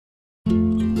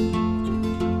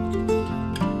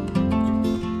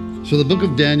So the book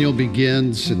of Daniel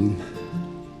begins and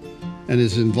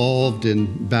is involved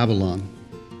in Babylon.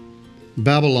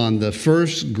 Babylon, the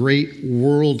first great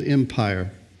world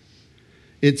empire.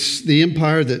 It's the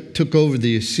empire that took over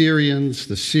the Assyrians,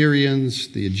 the Syrians,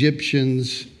 the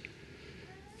Egyptians,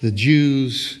 the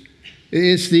Jews.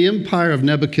 It's the empire of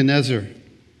Nebuchadnezzar.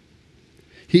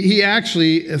 He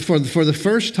actually, for the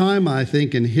first time, I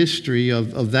think, in history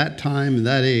of that time and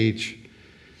that age,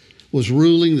 was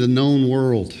ruling the known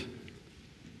world.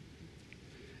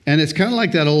 And it's kind of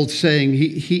like that old saying,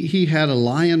 he had a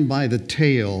lion by the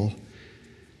tail,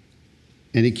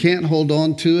 and he can't hold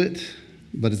on to it,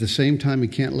 but at the same time, he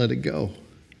can't let it go.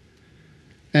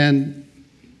 And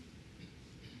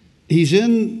he's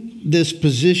in this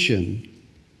position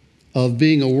of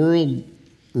being a world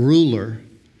ruler,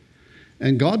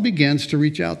 and God begins to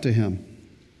reach out to him.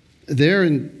 There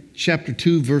in chapter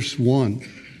 2, verse 1,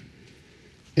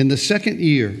 in the second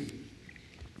year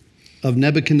of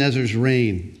Nebuchadnezzar's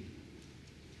reign,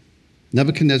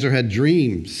 Nebuchadnezzar had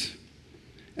dreams,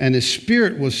 and his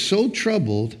spirit was so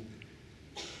troubled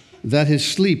that his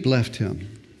sleep left him.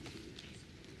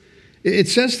 It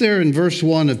says there in verse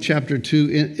 1 of chapter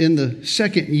 2, in the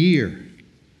second year.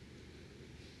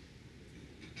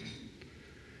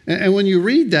 And when you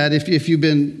read that, if you've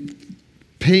been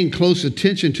paying close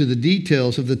attention to the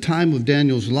details of the time of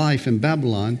Daniel's life in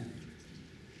Babylon,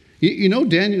 you know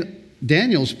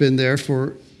Daniel's been there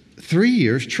for 3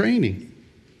 years training.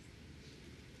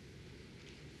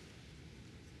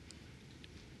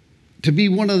 To be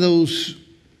one of those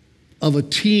of a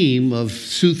team of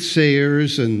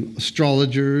soothsayers and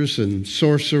astrologers and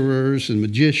sorcerers and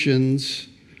magicians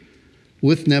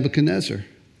with Nebuchadnezzar.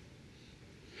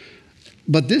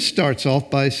 But this starts off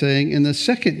by saying in the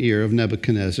second year of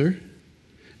Nebuchadnezzar,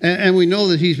 and we know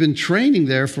that he's been training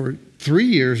there for 3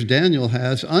 years, Daniel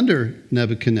has, under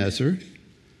Nebuchadnezzar.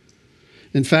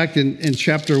 In fact, in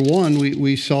chapter 1,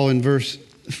 we saw in verse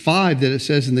 5 that it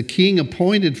says, "And the king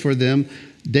appointed for them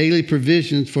daily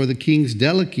provisions for the king's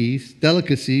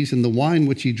delicacies and the wine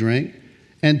which he drank,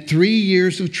 and 3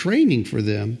 years of training for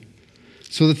them,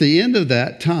 so that at the end of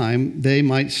that time they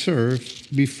might serve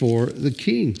before the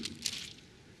king."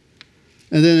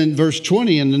 And then in verse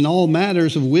 20, "And in all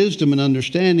matters of wisdom and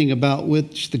understanding about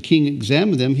which the king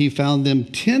examined them, he found them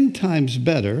 10 times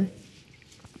better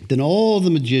than all the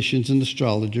magicians and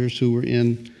astrologers who were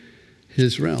in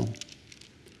his realm."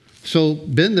 So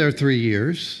been there 3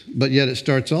 years, but yet it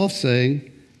starts off saying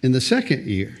in the second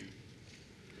year.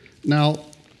 Now,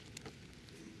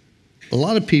 a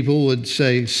lot of people would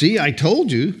say, "See, I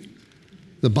told you,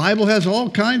 the Bible has all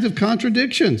kinds of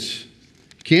contradictions.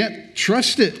 Can't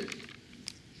trust it.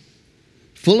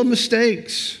 Full of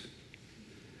mistakes."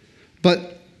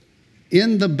 But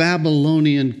in the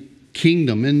Babylonian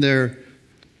kingdom, in their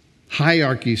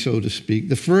hierarchy, so to speak,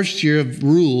 the first year of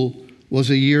rule was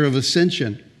a year of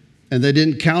ascension, and they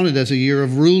didn't count it as a year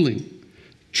of ruling.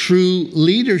 True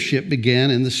leadership began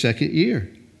in the second year.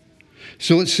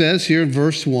 So it says here in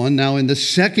verse 1, "Now in the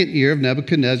second year of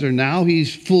Nebuchadnezzar," now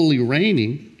he's fully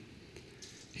reigning,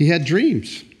 "he had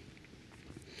dreams.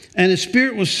 And his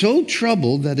spirit was so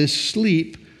troubled that his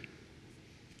sleep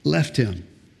left him."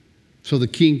 So the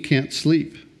king can't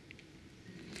sleep.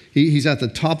 He's at the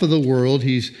top of the world.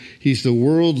 He's the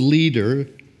world leader.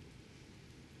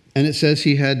 And it says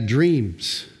he had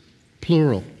dreams,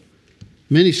 plural.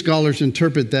 Many scholars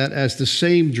interpret that as the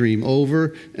same dream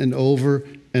over and over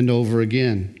and over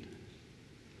again.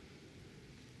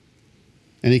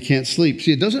 And he can't sleep.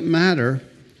 See, it doesn't matter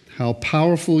how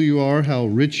powerful you are, how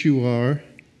rich you are.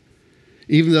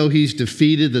 Even though he's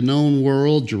defeated the known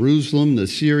world, Jerusalem, the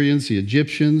Syrians, the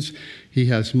Egyptians, he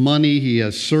has money, he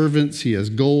has servants, he has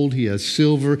gold, he has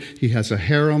silver, he has a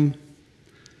harem.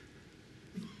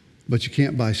 But you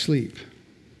can't buy sleep.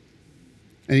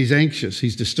 And he's anxious,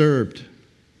 he's disturbed.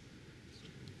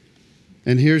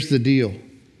 And here's the deal.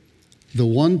 The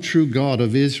one true God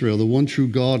of Israel, the one true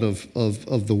God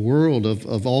of the world,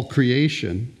 of all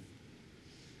creation,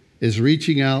 is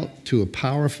reaching out to a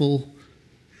powerful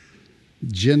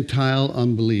Gentile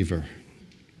unbeliever.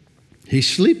 He's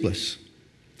sleepless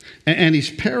and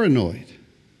he's paranoid.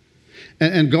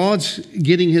 And God's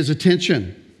getting his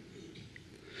attention.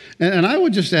 And I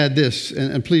would just add this,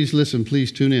 and please listen,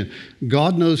 please tune in.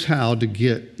 God knows how to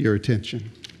get your attention.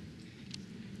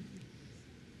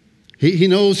 He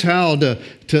knows how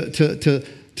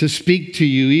to speak to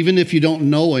you, even if you don't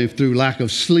know him, through lack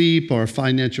of sleep or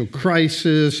financial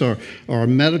crisis or a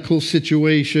medical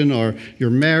situation or your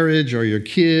marriage or your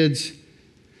kids.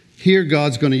 Here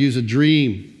God's going to use a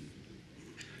dream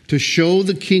to show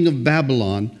the king of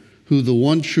Babylon who the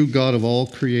one true God of all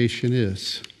creation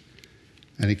is.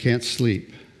 and he can't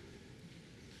sleep.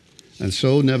 And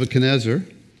so Nebuchadnezzar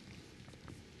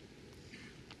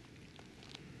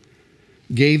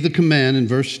gave the command in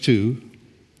verse 2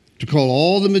 to call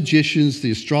all the magicians,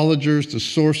 the astrologers, the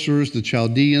sorcerers, the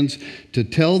Chaldeans, to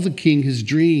tell the king his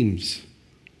dreams.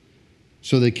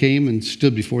 So they came and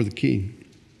stood before the king.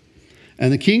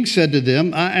 And the king said to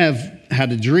them, I have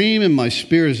had a dream, and my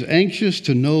spirit is anxious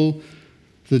to know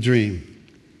the dream.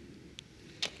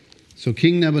 So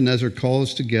King Nebuchadnezzar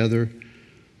calls together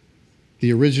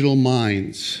the original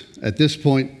minds. At this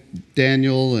point,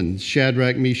 Daniel and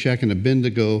Shadrach, Meshach, and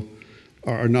Abednego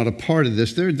are not a part of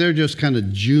this. They're just kind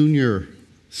of junior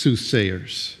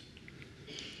soothsayers.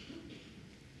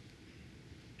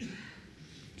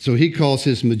 So he calls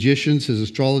his magicians, his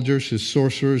astrologers, his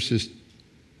sorcerers, his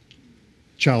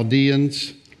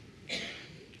Chaldeans.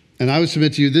 And I would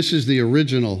submit to you, this is the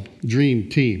original dream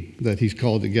team that he's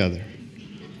called together.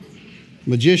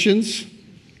 Magicians,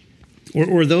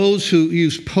 or those who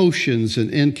use potions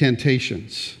and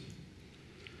incantations.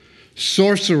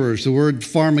 Sorcerers, the word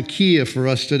pharmakia for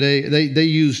us today, they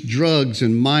use drugs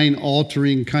and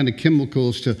mind-altering kind of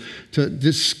chemicals to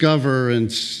discover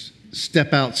and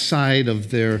step outside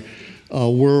of their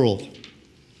world.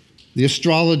 The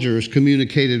astrologers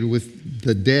communicated with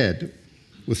the dead,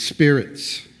 with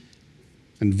spirits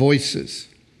and voices.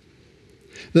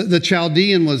 The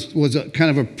Chaldean was a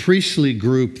kind of a priestly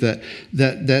group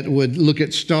that would look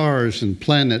at stars and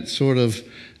planets, sort of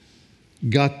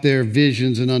got their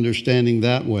visions and understanding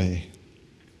that way.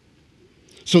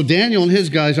 So Daniel and his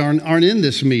guys aren't in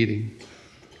this meeting.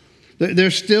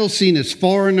 They're still seen as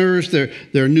foreigners.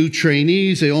 They're new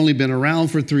trainees. They've only been around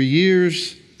for 3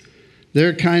 years.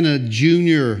 They're kind of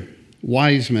junior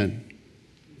wise men.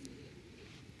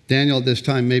 Daniel at this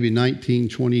time maybe 19,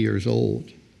 20 years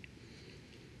old.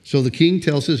 So the king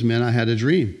tells his men, I had a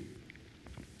dream.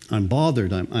 I'm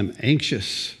bothered. I'm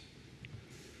anxious.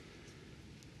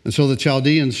 And so the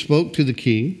Chaldeans spoke to the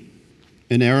king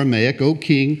in Aramaic, O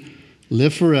king,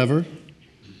 live forever.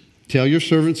 Tell your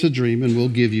servants a dream, and we'll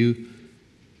give you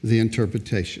the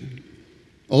interpretation.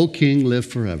 O king, live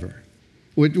forever.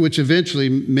 Which eventually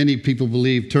many people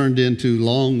believe turned into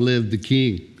long live the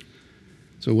king.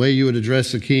 It's a way you would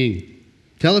address the king.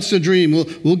 Tell us the dream.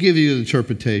 We'll give you the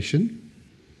interpretation.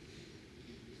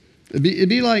 It'd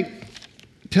be like,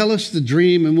 tell us the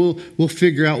dream and we'll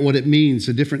figure out what it means,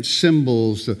 the different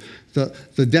symbols,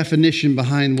 the definition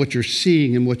behind what you're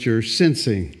seeing and what you're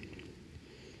sensing.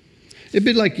 It'd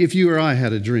be like if you or I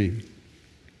had a dream.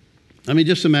 I mean,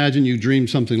 just imagine you dream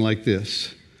something like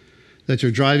this, that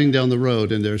you're driving down the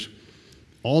road and there's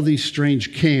all these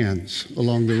strange cans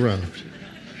along the road.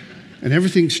 And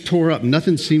everything's tore up.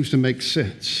 Nothing seems to make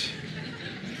sense.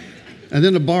 And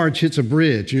then a barge hits a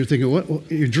bridge and you're thinking, what?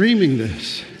 You're dreaming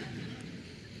this.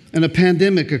 And a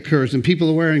pandemic occurs and people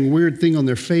are wearing a weird thing on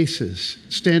their faces,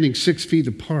 standing 6 feet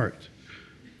apart.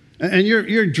 And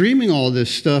you're dreaming all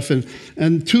this stuff,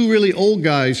 and two really old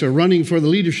guys are running for the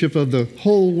leadership of the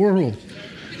whole world.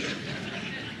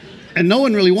 And no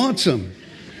one really wants them.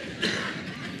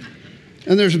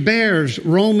 And there's bears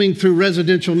roaming through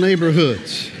residential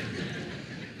neighborhoods.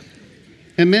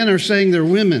 And men are saying they're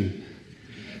women.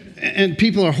 And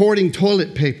people are hoarding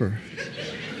toilet paper.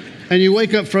 And you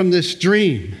wake up from this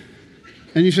dream,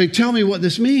 and you say, tell me what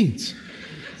this means.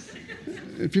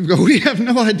 And people go, we have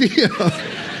no idea.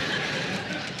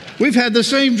 We've had the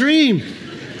same dream.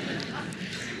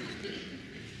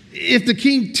 If the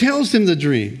king tells them the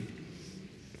dream,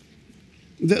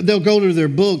 they'll go to their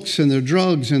books and their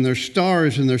drugs and their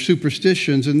stars and their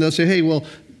superstitions, and they'll say, hey, well,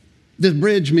 the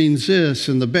bridge means this,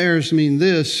 and the bears mean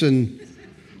this, and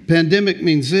pandemic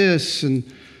means this, and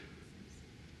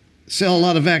sell a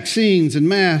lot of vaccines and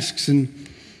masks, and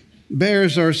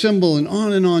bears are a symbol, and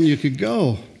on you could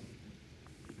go.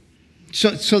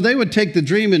 So they would take the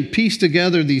dream and piece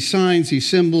together these signs, these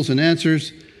symbols and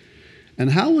answers.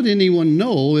 And how would anyone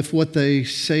know if what they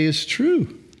say is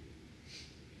true?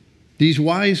 These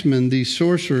wise men, these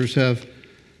sorcerers have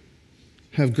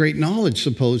great knowledge,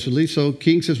 supposedly. So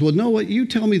king says, well, no, what? You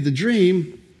tell me the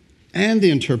dream and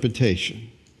the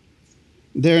interpretation.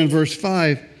 There in verse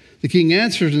 5, the king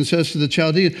answers and says to the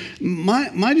Chaldean,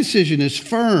 my decision is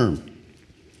firm.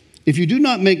 If you do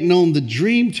not make known the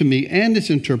dream to me and its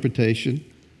interpretation,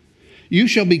 you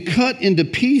shall be cut into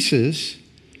pieces,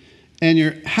 and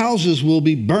your houses will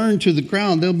be burned to the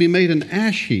ground. They'll be made an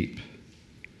ash heap.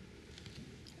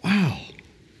 Wow.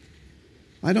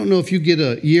 I don't know if you get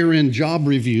a year-end job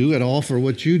review at all for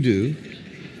what you do,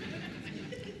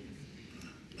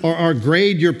 or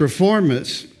grade your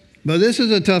performance, but this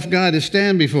is a tough guy to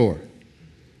stand before.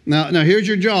 Now here's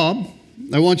your job.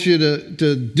 I want you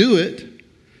to do it.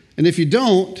 And if you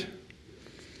don't,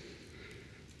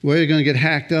 well, you're going to get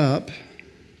hacked up,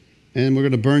 and we're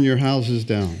going to burn your houses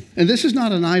down. And this is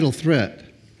not an idle threat.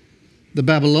 The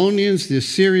Babylonians, the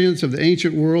Assyrians of the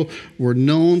ancient world, were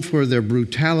known for their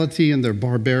brutality and their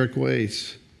barbaric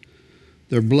ways,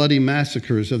 their bloody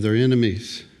massacres of their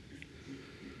enemies.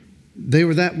 They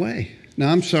were that way.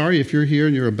 Now, I'm sorry if you're here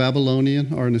and you're a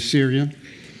Babylonian or an Assyrian.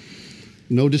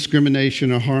 No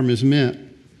discrimination or harm is meant.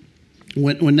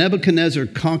 When Nebuchadnezzar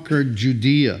conquered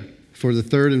Judea for the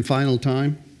third and final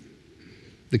time,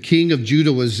 the king of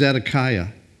Judah was Zedekiah.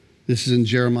 This is in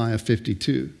Jeremiah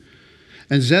 52.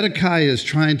 And Zedekiah is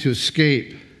trying to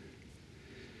escape,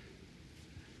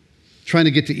 trying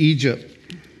to get to Egypt.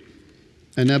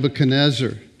 And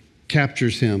Nebuchadnezzar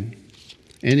captures him.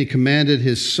 And he commanded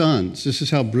his sons. This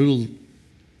is how brutal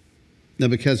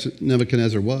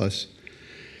Nebuchadnezzar was.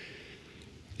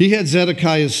 He had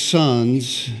Zedekiah's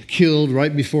sons killed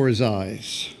right before his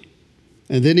eyes.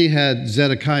 And then he had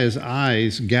Zedekiah's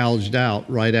eyes gouged out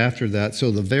right after that.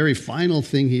 So the very final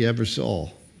thing he ever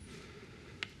saw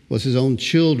was his own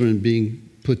children being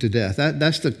put to death.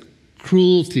 That's the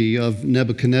cruelty of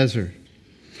Nebuchadnezzar.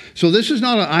 So this is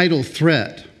not an idle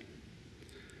threat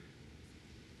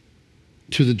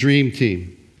to the dream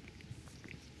team.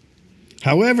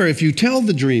 However, if you tell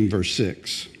the dream, verse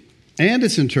 6, and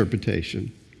its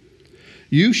interpretation,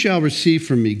 you shall receive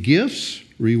from me gifts,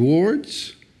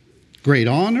 rewards, great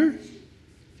honor.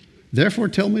 Therefore,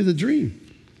 tell me the dream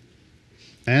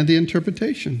and the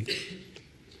interpretation.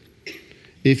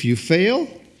 If you fail,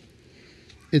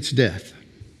 it's death.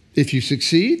 If you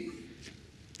succeed,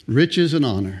 riches and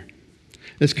honor.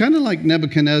 It's kind of like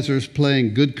Nebuchadnezzar's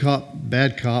playing good cop,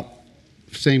 bad cop,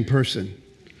 same person.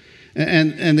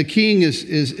 And the king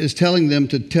is telling them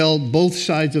to tell both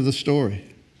sides of the story.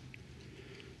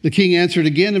 The king answered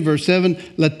again in verse 7,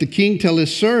 let the king tell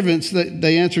his servants.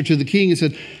 They answered to the king and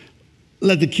said,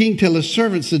 let the king tell his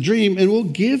servants the dream, and we'll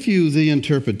give you the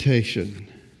interpretation.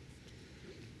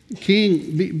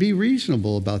 King, be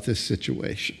reasonable about this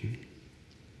situation.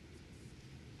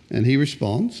 And he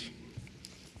responds,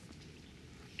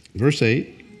 verse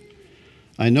 8,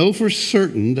 I know for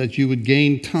certain that you would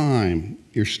gain time.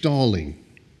 You're stalling,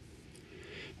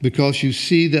 because you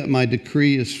see that my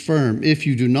decree is firm. If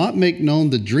you do not make known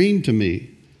the dream to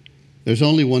me, there's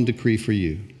only one decree for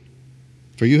you.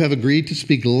 For you have agreed to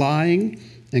speak lying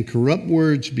and corrupt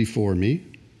words before me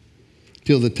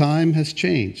till the time has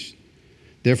changed.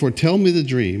 Therefore tell me the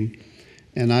dream,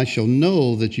 and I shall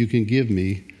know that you can give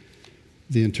me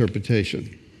the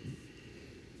interpretation.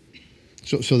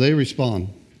 So they respond.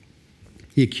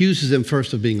 He accuses them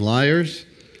first of being liars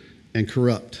and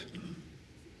corrupt.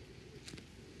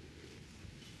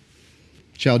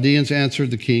 Chaldeans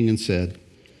answered the king and said,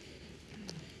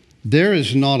 there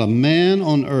is not a man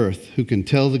on earth who can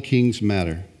tell the king's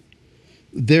matter.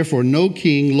 Therefore, no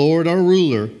king, lord, or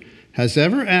ruler has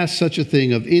ever asked such a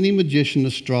thing of any magician,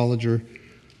 astrologer,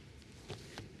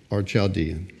 or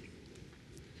Chaldean.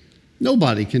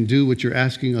 Nobody can do what you're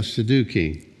asking us to do,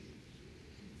 king.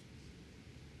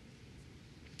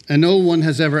 And no one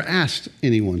has ever asked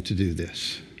anyone to do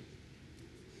this.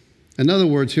 In other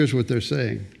words, here's what they're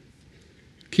saying.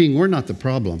 King, we're not the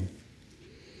problem.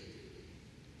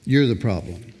 You're the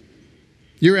problem.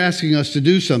 You're asking us to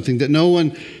do something that no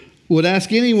one would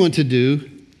ask anyone to do.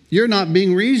 You're not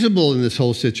being reasonable in this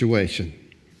whole situation.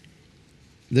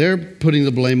 They're putting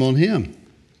the blame on him.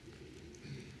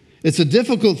 It's a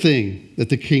difficult thing that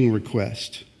the king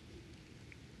requests.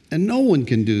 And no one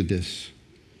can do this.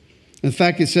 In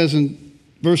fact, it says in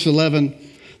verse 11,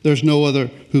 there's no other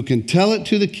who can tell it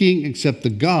to the king except the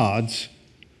gods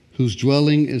whose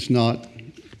dwelling is not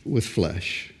with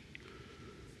flesh.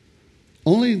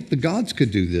 Only the gods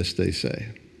could do this, they say.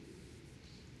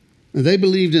 And they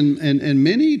believed in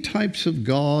many types of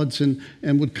gods and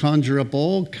would conjure up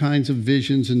all kinds of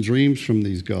visions and dreams from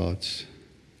these gods.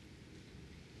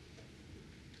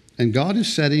 And God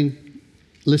is setting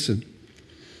the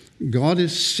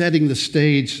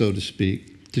stage, so to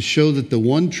speak, to show that the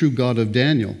one true God of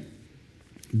Daniel,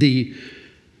 the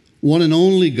one and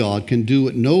only God, can do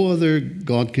what no other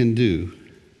God can do,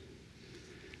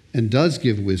 and does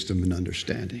give wisdom and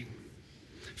understanding.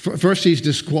 First, he's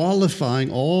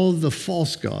disqualifying all the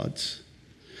false gods.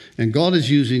 And God is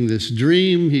using this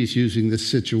dream, he's using this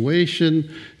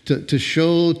situation to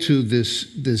show to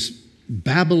this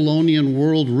Babylonian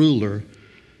world ruler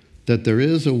that there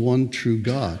is a one true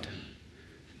God,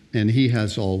 and he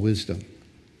has all wisdom.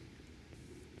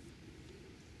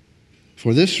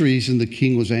 For this reason, the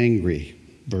king was angry,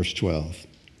 verse 12,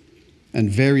 and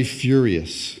very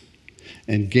furious.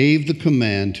 and gave the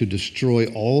command to destroy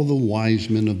all the wise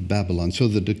men of Babylon. So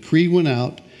the decree went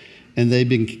out, and they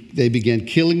began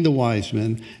killing the wise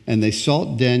men, and they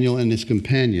sought Daniel and his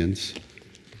companions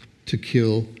to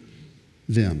kill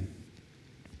them.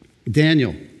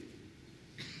 Daniel,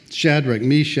 Shadrach,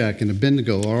 Meshach, and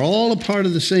Abednego are all a part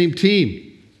of the same team.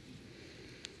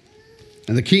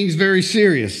 And the king's very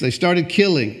serious. They started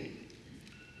killing.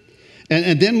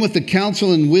 And then with the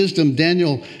counsel and wisdom,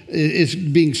 Daniel is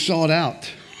being sought out.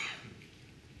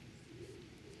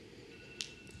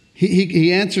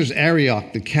 He answers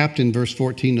Arioch, the captain, verse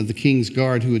 14, of the king's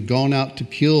guard, who had gone out to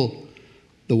kill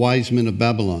the wise men of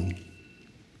Babylon.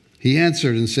 He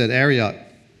answered and said, Arioch,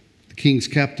 the king's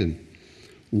captain,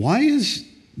 why is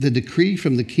the decree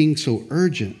from the king so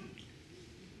urgent?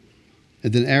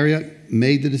 And then Arioch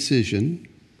made the decision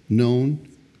known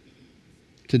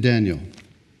to Daniel.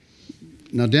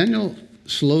 Now, Daniel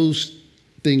slows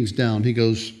things down. He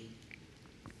goes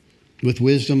with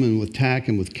wisdom and with tact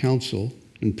and with counsel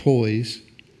and poise.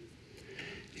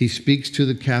 He speaks to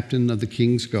the captain of the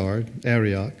king's guard,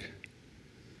 Arioch,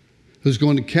 who's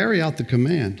going to carry out the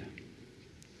command.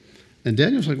 And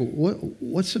Daniel's like,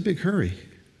 what's the big hurry?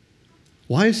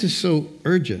 Why is this so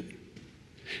urgent?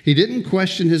 He didn't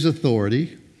question his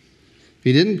authority.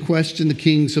 He didn't question the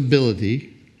king's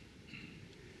ability.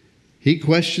 He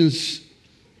questions,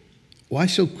 why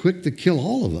so quick to kill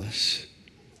all of us?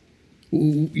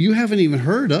 You haven't even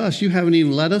heard us. You haven't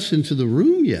even let us into the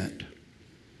room yet.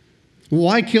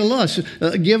 Why kill us?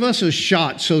 Give us a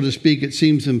shot, so to speak, it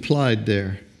seems implied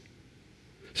there.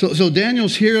 So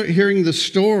Daniel's hearing the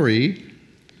story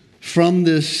from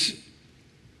this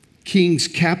king's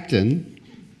captain.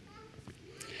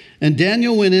 And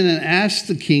Daniel went in and asked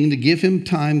the king to give him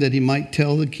time that he might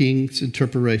tell the king's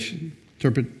interpretation.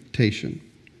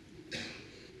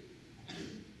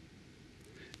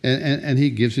 And he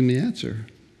gives him the answer,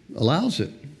 allows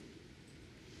it.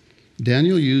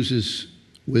 Daniel uses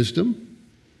wisdom.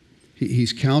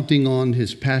 He's counting on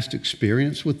his past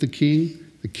experience with the king,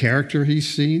 the character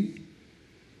he's seen.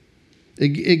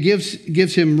 It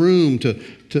gives him room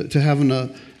to have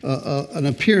an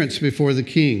appearance before the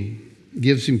king. It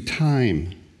gives him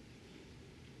time.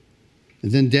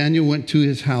 And then Daniel went to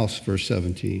his house, verse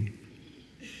 17,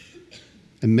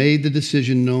 and made the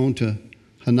decision known to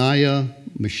Hananiah,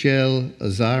 Mishael,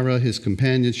 Azariah, his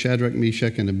companions, Shadrach,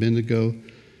 Meshach, and Abednego.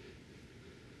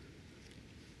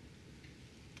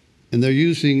 And they're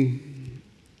using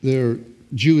their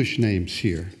Jewish names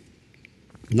here,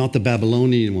 not the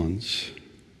Babylonian ones.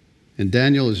 And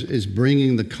Daniel is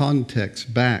bringing the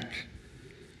context back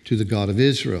to the God of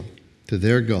Israel, to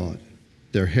their God,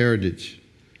 their heritage,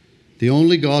 the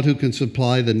only God who can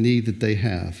supply the need that they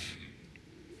have.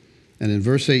 And in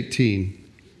verse 18,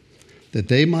 that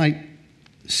they might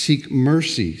seek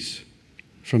mercies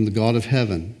from the God of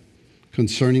heaven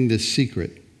concerning this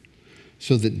secret,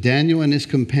 so that Daniel and his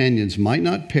companions might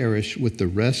not perish with the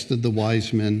rest of the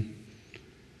wise men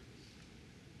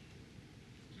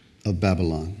of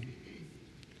Babylon.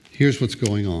 Here's what's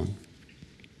going on.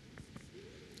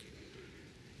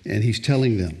 And he's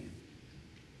telling them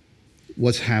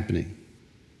what's happening,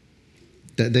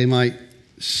 that they might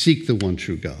seek the one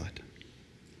true God.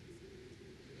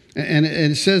 And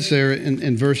it says there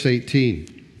in verse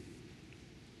 18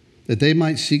 that they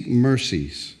might seek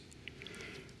mercies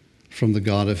from the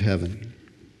God of heaven.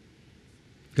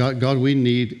 God, we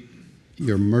need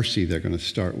your mercy, they're going to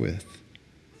start with.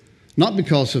 Not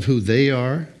because of who they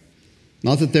are,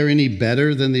 not that they're any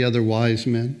better than the other wise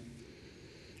men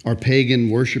or pagan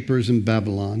worshipers in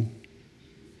Babylon.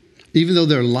 Even though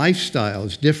their lifestyle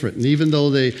is different, and even though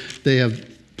they have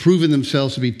proven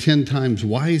themselves to be 10 times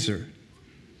wiser.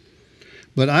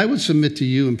 But I would submit to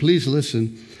you, and please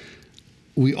listen,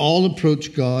 we all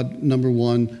approach God, number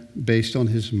one, based on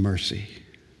his mercy.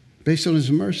 Based on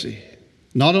his mercy.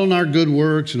 Not on our good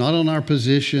works, not on our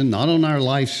position, not on our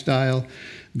lifestyle.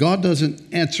 God doesn't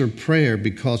answer prayer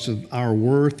because of our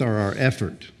worth or our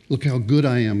effort. Look how good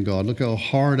I am, God. Look how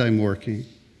hard I'm working.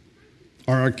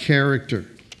 Or our character.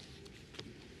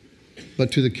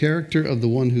 But to the character of the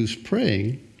one who's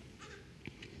praying,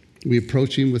 we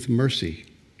approach him with mercy.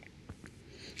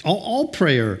 All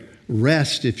prayer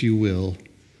rests, if you will,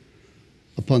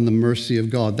 upon the mercy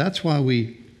of God. That's why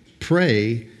we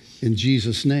pray in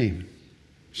Jesus' name.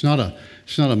 It's not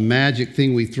a magic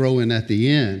thing we throw in at the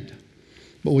end.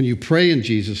 But when you pray in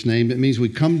Jesus' name, it means we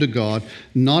come to God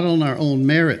not on our own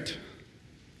merit.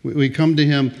 We come to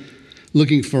him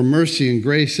looking for mercy and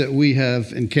grace that we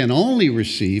have and can only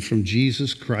receive from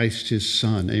Jesus Christ, his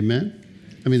Son. Amen?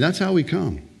 I mean, that's how we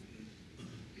come.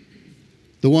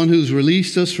 The one who's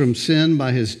released us from sin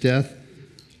by his death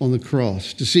on the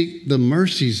cross, to seek the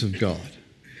mercies of God.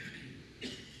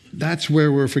 That's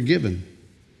where we're forgiven.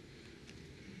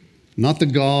 Not the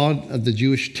God of the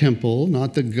Jewish temple,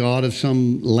 not the God of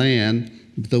some land,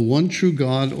 but the one true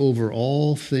God over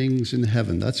all things in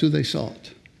heaven. That's who they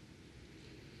sought.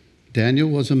 Daniel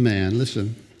was a man,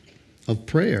 listen, of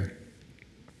prayer.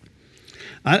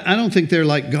 I don't think they're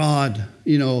like, God,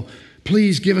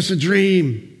 please give us a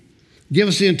dream. Give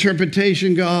us the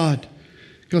interpretation, God.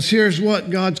 Because here's what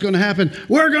God's going to happen.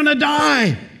 We're going to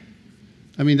die.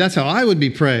 I mean, that's how I would be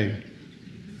praying.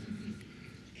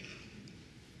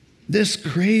 This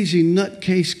crazy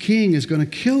nutcase king is going to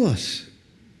kill us.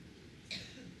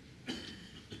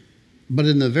 But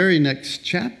in the very next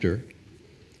chapter,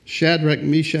 Shadrach,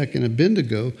 Meshach, and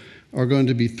Abednego are going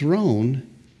to be thrown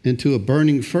into a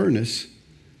burning furnace,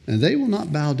 and they will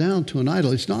not bow down to an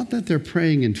idol. It's not that they're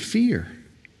praying in fear.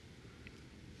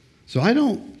 So I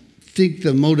don't think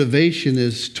the motivation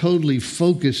is totally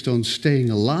focused on staying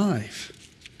alive.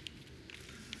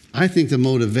 I think the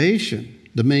motivation,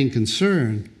 the main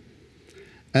concern,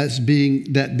 as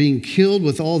being killed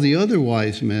with all the other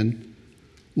wise men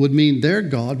would mean their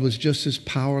God was just as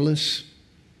powerless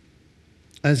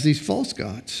as these false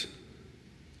gods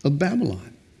of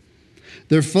Babylon.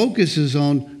 Their focus is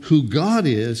on who God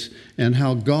is and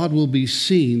how God will be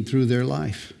seen through their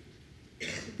life.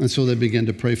 And so they began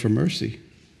to pray for mercy.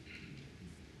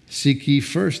 Seek ye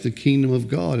first the kingdom of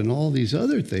God, and all these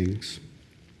other things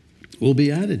will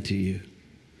be added to you.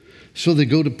 So they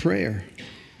go to prayer.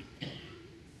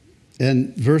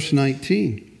 And verse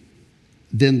 19,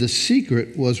 then the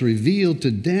secret was revealed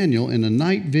to Daniel in a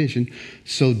night vision.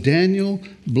 So Daniel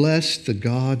blessed the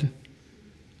God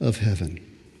of heaven.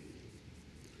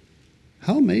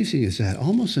 How amazing is that?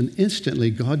 Almost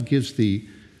instantly, God gives the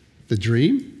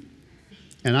dream,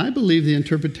 and I believe the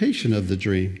interpretation of the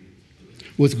dream.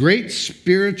 With great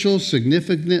spiritual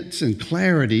significance and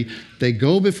clarity, they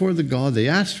go before the God, they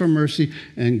ask for mercy,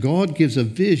 and God gives a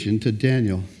vision to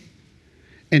Daniel.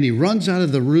 And he runs out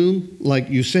of the room like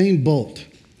Usain Bolt,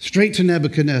 straight to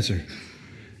Nebuchadnezzar,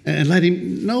 and let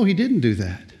him know he didn't do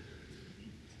that.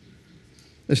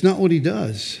 That's not what he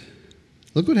does.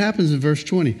 Look what happens in verse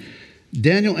 20.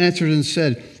 Daniel answered and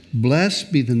said,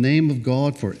 blessed be the name of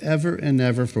God forever and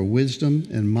ever, for wisdom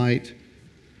and might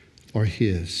are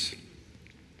his.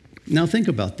 Now think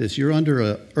about this. You're under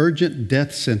an urgent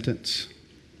death sentence.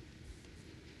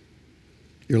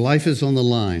 Your life is on the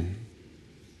line.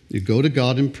 You go to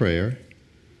God in prayer,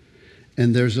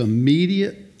 and there's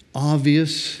immediate,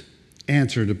 obvious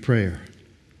answer to prayer.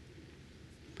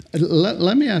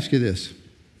 Let me ask you this.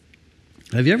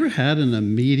 Have you ever had an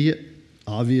immediate,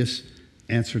 obvious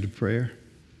answer to prayer?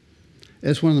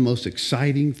 It's one of the most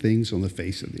exciting things on the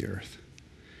face of the earth.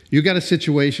 You got a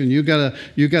situation, you got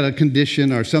a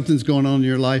condition, or something's going on in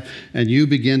your life, and you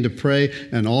begin to pray,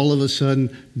 and all of a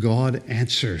sudden, God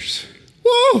answers.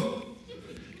 Whoa!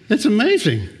 It's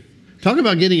amazing. Talk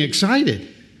about getting excited.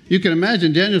 You can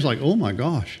imagine Daniel's like, oh my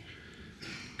gosh,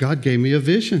 God gave me a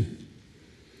vision.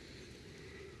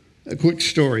 A quick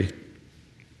story.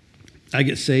 I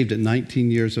get saved at 19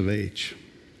 years of age.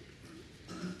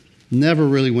 Never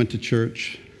really went to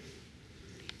church.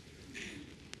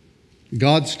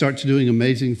 God starts doing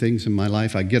amazing things in my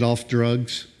life. I get off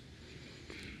drugs.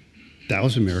 That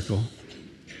was a miracle.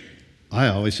 I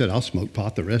always said, I'll smoke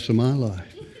pot the rest of my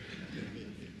life.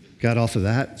 Got off of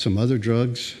that, some other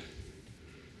drugs.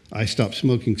 I stopped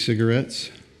smoking cigarettes.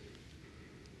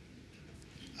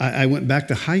 I went back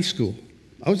to high school.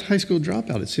 I was a high school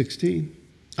dropout at 16.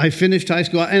 I finished high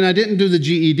school, and I didn't do the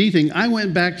GED thing. I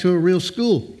went back to a real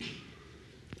school,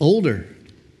 older.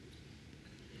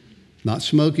 Not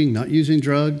smoking, not using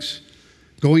drugs,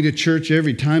 going to church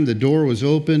every time the door was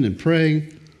open and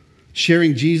praying,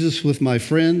 sharing Jesus with my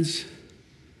friends.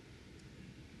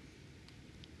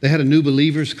 They had a new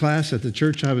believers class at the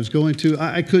church I was going to.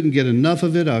 I couldn't get enough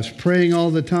of it. I was praying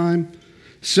all the time.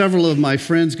 Several of my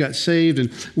friends got saved,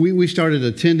 and we started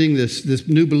attending this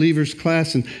new believers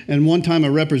class. And one time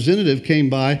a representative came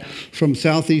by from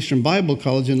Southeastern Bible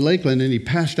College in Lakeland, and he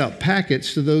passed out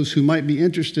packets to those who might be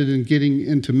interested in getting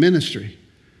into ministry.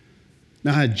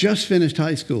 Now, I had just finished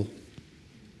high school,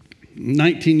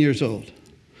 19 years old.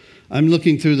 I'm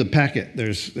looking through the packet.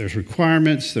 There's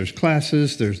requirements, there's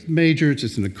classes, there's majors.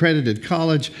 It's an accredited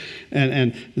college,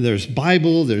 and there's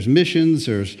Bible, there's missions,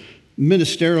 there's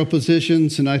ministerial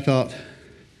positions, and I thought,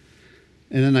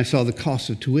 and then I saw the cost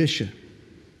of tuition.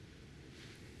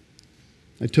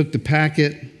 I took the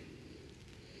packet.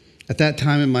 At that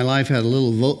time in my life, I had a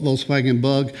little Volkswagen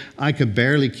Bug. I could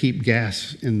barely keep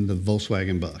gas in the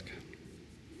Volkswagen Bug.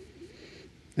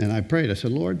 And I prayed. I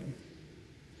said, Lord,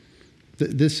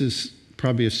 This is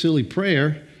probably a silly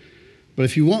prayer, but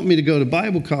if you want me to go to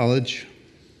Bible college,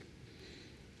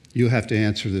 you have to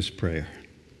answer this prayer.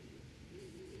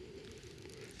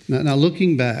 Now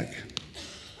looking back,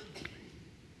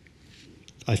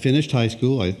 I finished high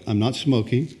school. I'm not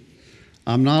smoking.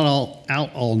 I'm not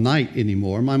out all night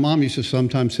anymore. My mom used to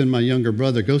sometimes send my younger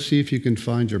brother, go see if you can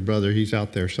find your brother. He's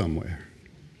out there somewhere.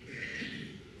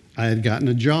 I had gotten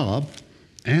a job,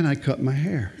 and I cut my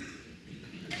hair.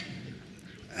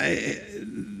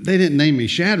 They didn't name me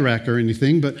Shadrach or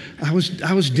anything, but I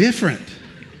was different.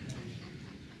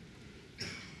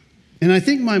 And I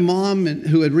think my mom,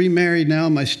 who had remarried now,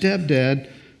 my stepdad,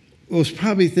 was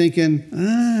probably thinking,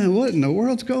 what in the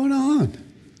world's going on?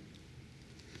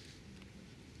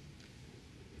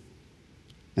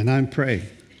 And I'm praying,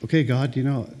 okay, God,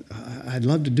 I'd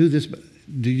love to do this, but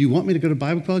do you want me to go to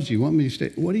Bible college? Do you want me to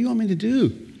stay? What do you want me to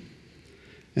do?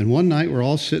 And one night we're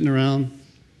all sitting around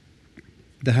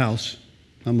the house.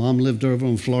 My mom lived over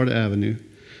on Florida Avenue.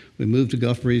 We moved to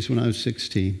Gulf Breeze when I was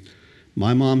 16.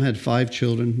 My mom had 5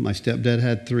 children. My stepdad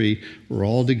had 3. We're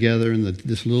all together in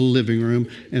this little living room,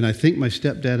 and I think my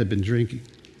stepdad had been drinking.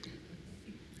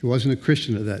 He wasn't a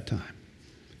Christian at that time.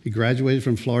 He graduated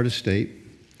from Florida State.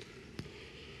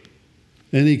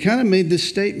 And he kind of made this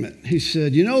statement. He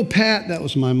said, Pat, that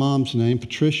was my mom's name,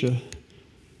 Patricia,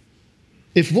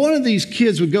 if one of these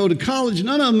kids would go to college,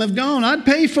 none of them have gone, I'd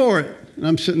pay for it. And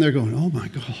I'm sitting there going, oh my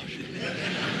gosh.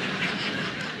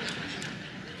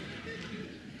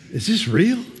 Is this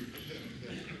real?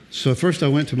 So at first I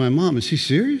went to my mom, is he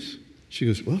serious? She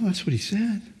goes, well, that's what he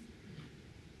said.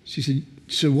 She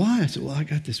said, why? I said, well, I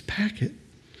got this packet.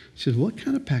 She said, what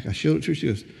kind of packet? I showed it to her. She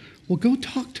goes, well, go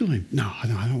talk to him. No, I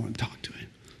don't want to talk to him.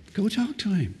 Go talk to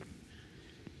him.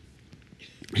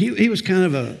 He was kind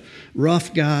of a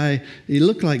rough guy. He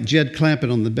looked like Jed Clampett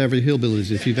on the Beverly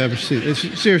Hillbillies, if you've ever seen it.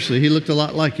 Seriously, he looked a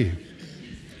lot like him.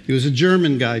 He was a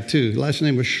German guy, too. His last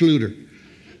name was Schluter.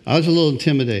 I was a little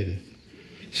intimidated.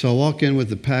 So I walk in with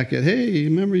the packet. Hey,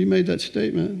 remember you made that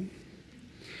statement?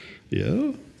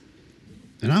 Yeah.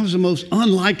 And I was the most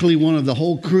unlikely one of the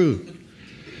whole crew.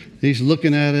 He's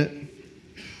looking at it,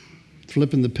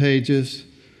 flipping the pages.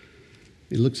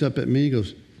 He looks up at me,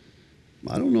 goes,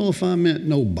 I don't know if I meant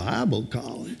no Bible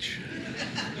college.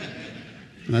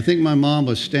 And I think my mom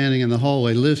was standing in the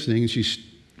hallway listening, and she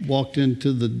walked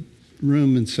into the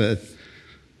room and said,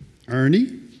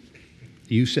 Ernie,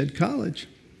 you said college.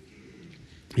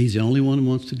 He's the only one who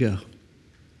wants to go.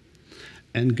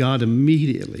 And God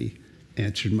immediately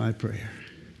answered my prayer.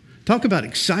 Talk about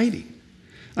exciting.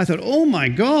 I thought, oh my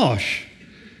gosh,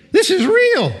 this is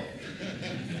real.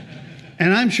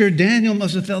 And I'm sure Daniel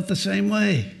must have felt the same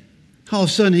way. All of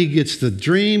a sudden he gets the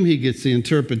dream, he gets the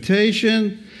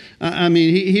interpretation. I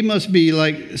mean, he must be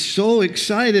like so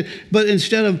excited. But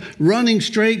instead of running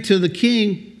straight to the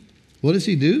king, what does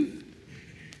he do?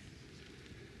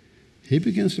 He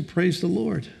begins to praise the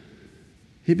Lord.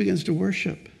 He begins to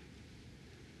worship.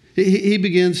 He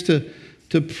begins to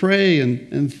pray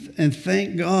and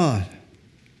thank God.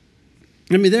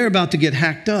 I mean, they're about to get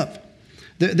hacked up.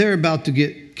 They're about to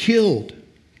get killed.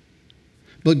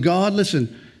 But God,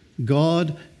 listen,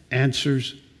 God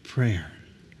answers prayer.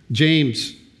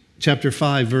 James chapter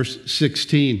 5, verse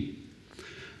 16.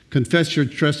 Confess your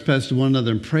trespass to one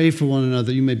another and pray for one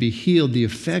another. You may be healed. The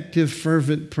effective,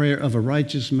 fervent prayer of a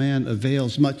righteous man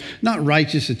avails much. Not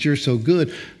righteous that you're so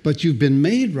good, but you've been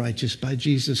made righteous by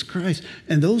Jesus Christ.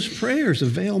 And those prayers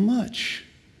avail much.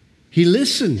 He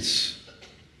listens.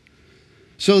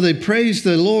 So they praise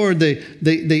the Lord.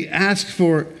 They ask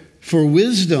for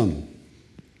wisdom.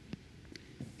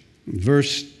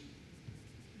 Verse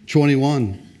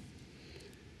 21.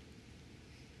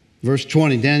 Verse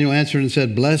 20, Daniel answered and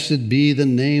said, Blessed be the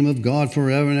name of God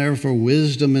forever and ever, for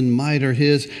wisdom and might are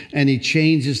his, and he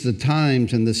changes the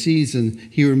times and the season.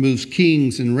 He removes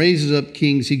kings and raises up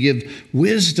kings. He gives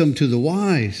wisdom to the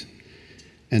wise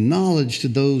and knowledge to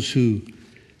those who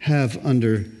have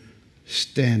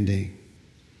understanding.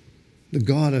 The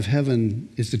God of heaven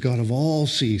is the God of all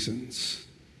seasons,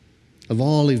 of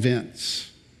all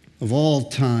events, of all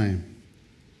time.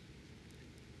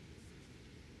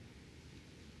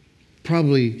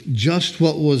 Probably just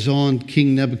what was on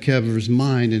King Nebuchadnezzar's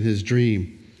mind in his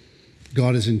dream.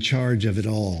 God is in charge of it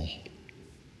all.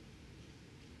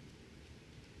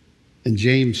 In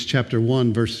James chapter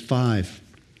 1, verse 5,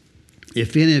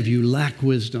 if any of you lack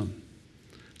wisdom,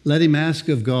 let him ask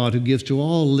of God, who gives to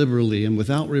all liberally and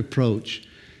without reproach,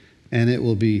 and it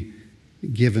will be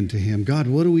given to him. God,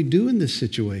 what do we do in this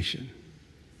situation?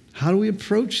 How do we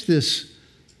approach this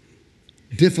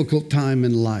difficult time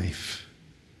in life?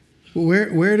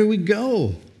 Where do we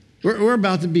go? We're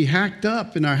about to be hacked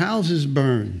up and our houses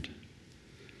burned.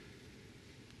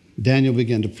 Daniel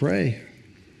began to pray.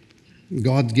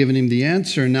 God's given him the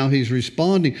answer, and now he's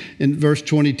responding. In verse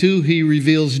 22, he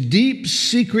reveals deep,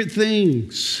 secret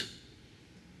things.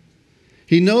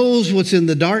 He knows what's in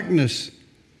the darkness,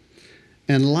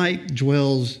 and light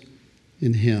dwells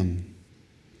in him.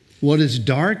 What is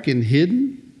dark and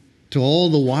hidden to all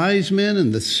the wise men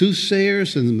and the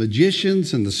soothsayers and the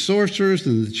magicians and the sorcerers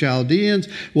and the Chaldeans,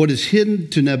 what is hidden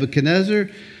to Nebuchadnezzar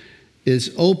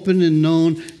is open and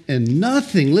known, and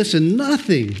nothing, listen,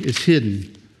 nothing is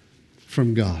hidden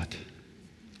from God.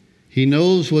 He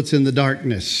knows what's in the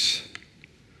darkness.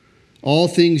 All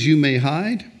things you may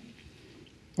hide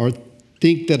or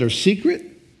think that are secret,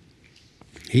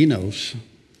 he knows.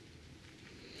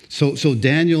 So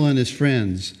Daniel and his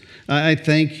friends, I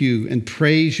thank you and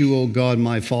praise you, O God,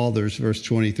 my fathers, verse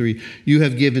 23. You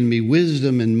have given me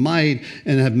wisdom and might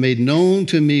and have made known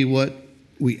to me what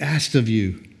we asked of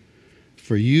you.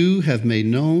 For you have made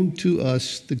known to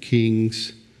us the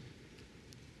king's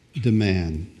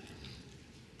demand.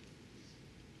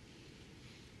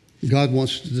 God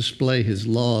wants to display his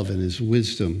love and his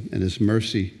wisdom and his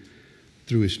mercy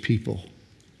through his people.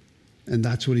 And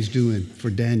that's what he's doing for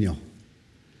Daniel.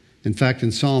 In fact,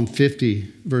 in Psalm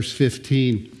 50, verse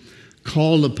 15,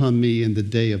 call upon me in the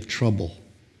day of trouble.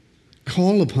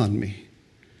 Call upon me.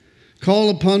 Call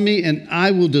upon me and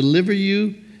I will deliver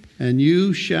you, and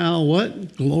you shall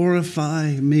what?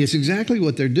 Glorify me. It's exactly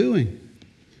what they're doing.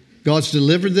 God's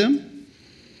delivered them.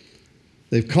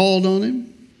 They've called on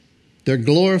him. They're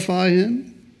glorifying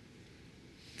him.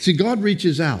 See, God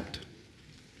reaches out.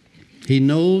 He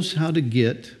knows how to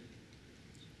get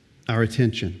our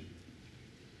attention.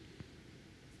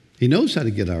 He knows how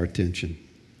to get our attention.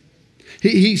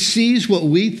 He sees what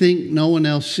we think no one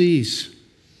else sees.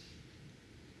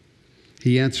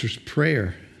 He answers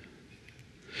prayer.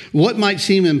 What might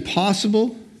seem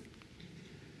impossible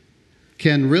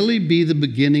can really be the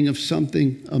beginning of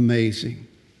something amazing.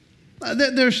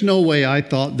 There's no way I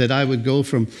thought that I would go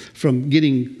from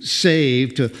getting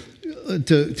saved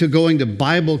to going to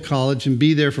Bible college and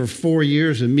be there for 4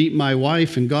 years and meet my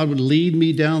wife, and God would lead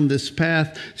me down this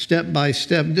path step by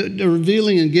step,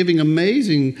 revealing and giving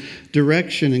amazing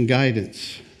direction and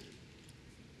guidance.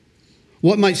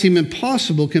 What might seem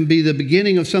impossible can be the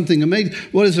beginning of something amazing.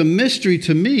 What is a mystery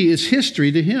to me is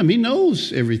history to him. He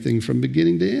knows everything from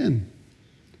beginning to end.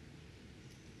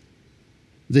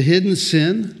 The hidden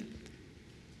sin,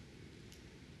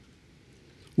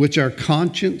 which our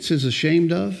conscience is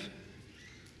ashamed of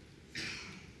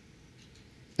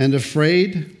and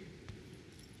afraid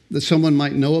that someone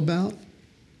might know about,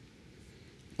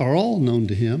 are all known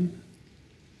to him.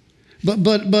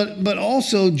 But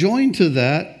also joined to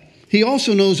that, he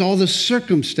also knows all the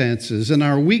circumstances and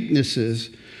our weaknesses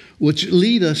which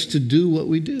lead us to do what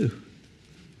we do.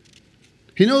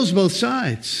 He knows both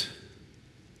sides.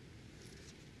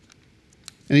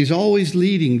 And he's always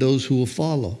leading those who will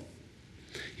follow.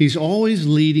 He's always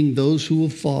leading those who will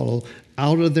follow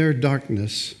out of their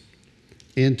darkness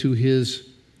into his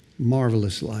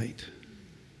marvelous light.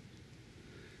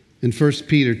 In 1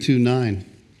 Peter 2:9,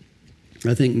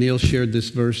 I think Neil shared this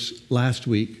verse last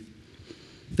week,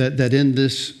 that in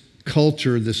this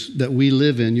culture that we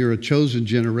live in, you're a chosen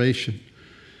generation,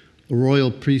 a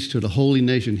royal priesthood, a holy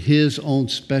nation, his own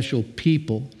special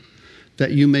people,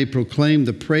 that you may proclaim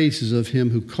the praises of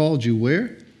him who called you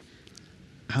where?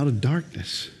 Out of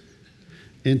darkness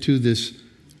into this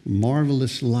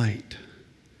marvelous light.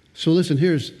 So listen,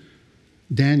 here's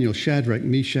Daniel, Shadrach,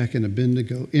 Meshach, and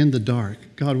Abednego in the dark.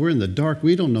 God, we're in the dark.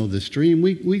 We don't know this dream.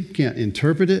 We can't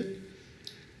interpret it.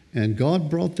 And God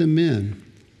brought them in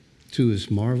to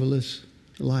his marvelous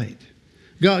light.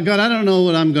 God, I don't know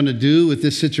what I'm going to do with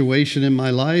this situation in my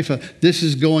life. This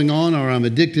is going on, or I'm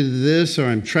addicted to this, or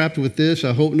I'm trapped with this.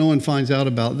 I hope no one finds out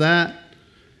about that.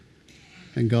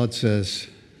 And God says,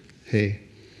 hey,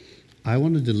 I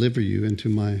want to deliver you into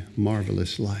my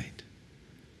marvelous light.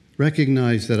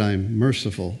 Recognize that I'm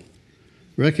merciful.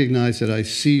 Recognize that I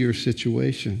see your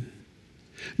situation.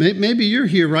 Maybe you're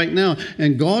here right now,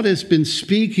 and God has been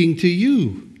speaking to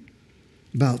you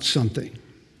about something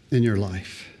in your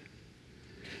life.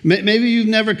 Maybe you've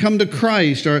never come to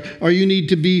Christ, or you need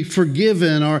to be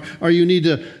forgiven, or you need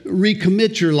to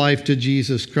recommit your life to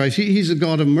Jesus Christ. He's a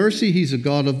God of mercy. He's a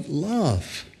God of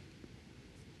love.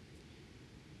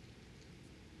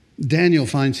 Daniel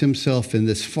finds himself in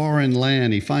this foreign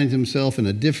land. He finds himself in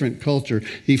a different culture.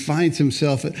 He finds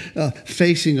himself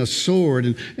facing a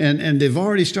sword, and they've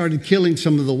already started killing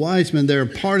some of the wise men. They're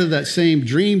part of that same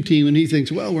dream team, and he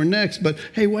thinks, well, we're next. But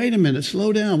hey, wait a minute,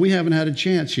 slow down. We haven't had a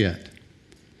chance yet.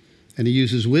 And he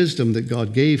uses wisdom that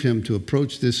God gave him to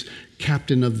approach this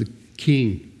captain of the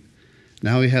king.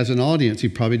 Now he has an audience. He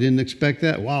probably didn't expect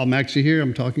that. Wow, I'm actually here.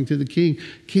 I'm talking to the king.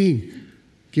 King,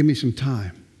 give me some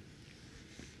time.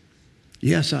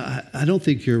 Yes, I don't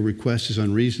think your request is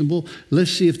unreasonable.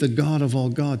 Let's see if the God of all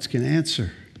gods can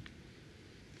answer.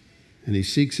 And he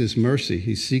seeks his mercy.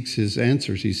 He seeks his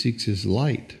answers. He seeks his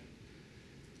light.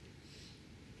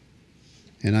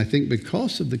 And I think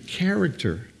because of the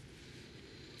character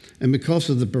and because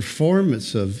of the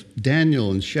performance of Daniel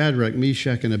and Shadrach,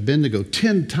 Meshach, and Abednego,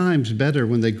 10 times better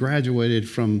when they graduated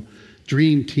from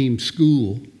Dream Team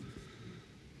school,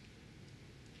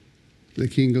 the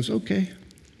king goes, okay,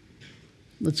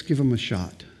 let's give them a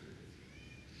shot.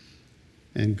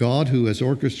 And God, who has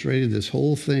orchestrated this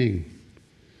whole thing,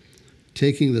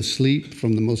 taking the sleep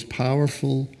from the most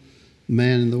powerful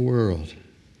man in the world.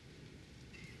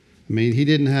 I mean, he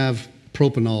didn't have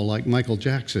propanol like Michael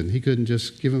Jackson. He couldn't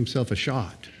just give himself a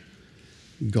shot.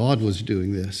 God was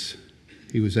doing this.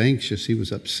 He was anxious. He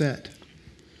was upset.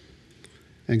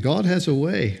 And God has a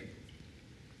way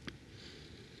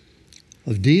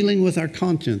of dealing with our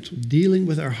conscience, dealing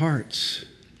with our hearts,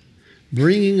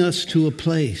 bringing us to a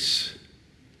place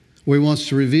where he wants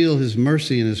to reveal his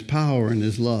mercy and his power and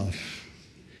his love.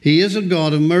 He is a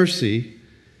God of mercy.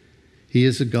 He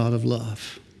is a God of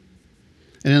love.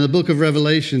 And in the book of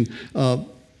Revelation,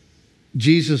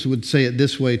 Jesus would say it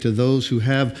this way to those who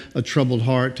have a troubled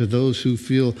heart, to those who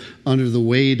feel under the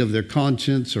weight of their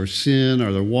conscience or sin,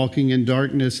 or they're walking in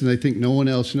darkness and they think no one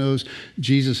else knows.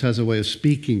 Jesus has a way of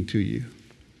speaking to you.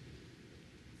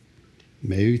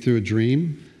 Maybe through a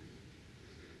dream,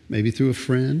 maybe through a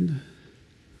friend,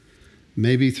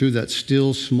 maybe through that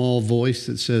still small voice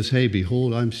that says, hey,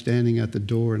 behold, I'm standing at the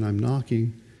door and I'm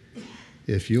knocking.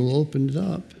 If you'll open it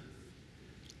up,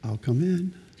 I'll come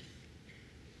in.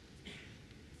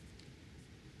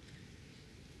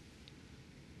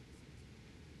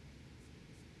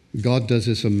 God does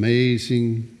this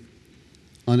amazing,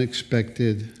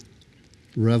 unexpected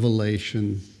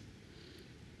revelation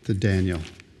to Daniel,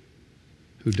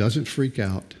 who doesn't freak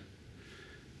out,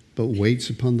 but waits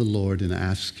upon the Lord and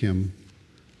asks him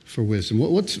for wisdom.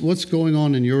 What's going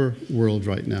on in your world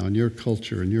right now, in your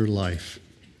culture, in your life?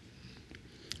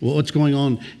 What's going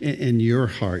on in your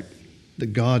heart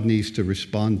that God needs to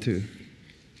respond to?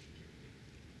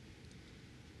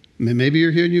 Maybe you're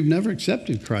here and you've never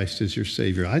accepted Christ as your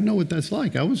Savior. I know what that's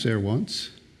like. I was there once.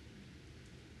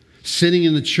 Sitting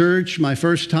in the church my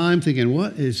first time thinking,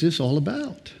 what is this all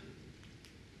about?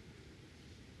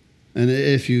 And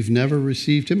if you've never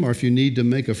received him, or if you need to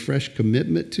make a fresh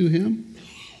commitment to him,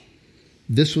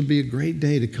 this would be a great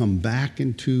day to come back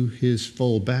into his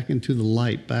fold, back into the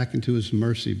light, back into his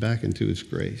mercy, back into his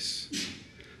grace.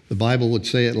 The Bible would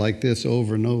say it like this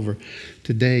over and over.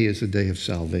 Today is a day of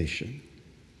salvation.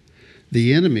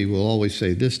 The enemy will always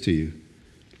say this to you.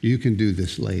 You can do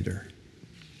this later.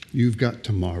 You've got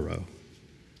tomorrow.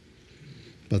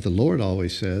 But the Lord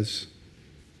always says,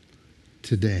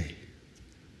 today.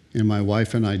 And my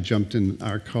wife and I jumped in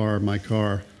my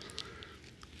car,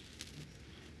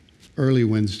 early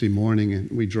Wednesday morning, and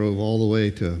we drove all the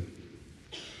way to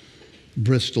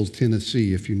Bristol,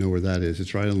 Tennessee, if you know where that is.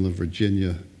 It's right on the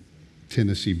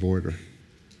Virginia-Tennessee border.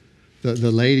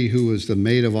 The lady who was the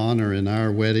maid of honor in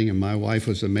our wedding, and my wife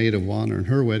was the maid of honor in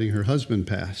her wedding, her husband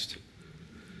passed.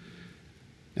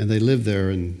 And they lived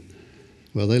there they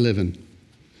live in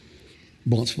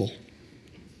Blunceville,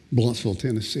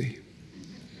 Tennessee.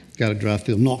 Got to drive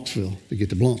through Knoxville to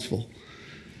get to Blunceville.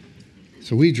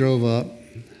 So we drove up,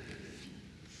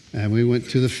 and we went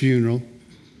to the funeral,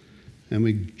 and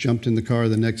we jumped in the car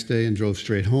the next day and drove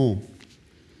straight home.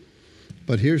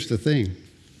 But here's the thing.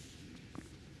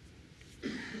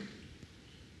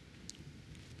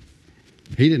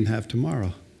 He didn't have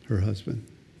tomorrow, her husband.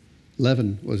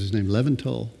 Levin was his name, Levin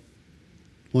Toll.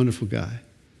 Wonderful guy.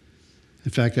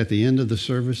 In fact, at the end of the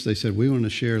service, they said, we want to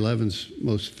share Levin's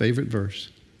most favorite verse.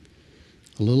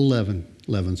 A little leaven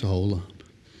leavens a whole lump.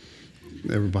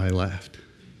 Everybody laughed.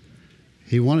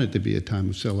 He wanted it to be a time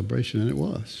of celebration, and it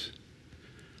was.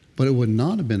 But it would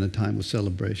not have been a time of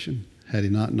celebration had he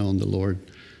not known the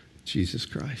Lord Jesus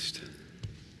Christ.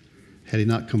 Had he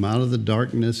not come out of the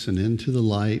darkness and into the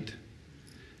light.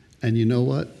 And you know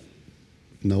what?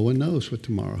 No one knows what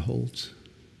tomorrow holds.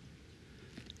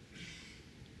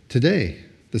 Today,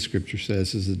 the scripture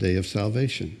says, is the day of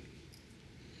salvation.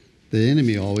 The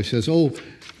enemy always says, oh,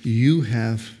 you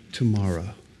have tomorrow.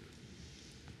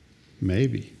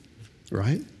 Maybe,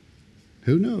 right?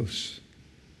 Who knows?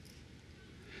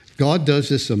 God does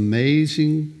this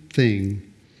amazing thing,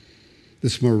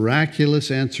 this miraculous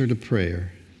answer to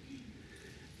prayer.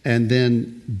 And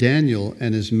then Daniel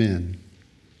and his men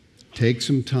take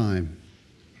some time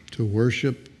to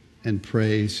worship and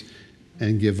praise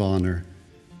and give honor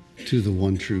to the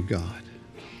one true God.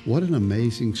 What an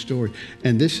amazing story.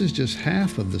 And this is just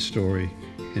half of the story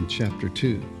in chapter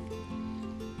 2.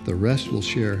 The rest we'll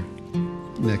share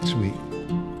next week.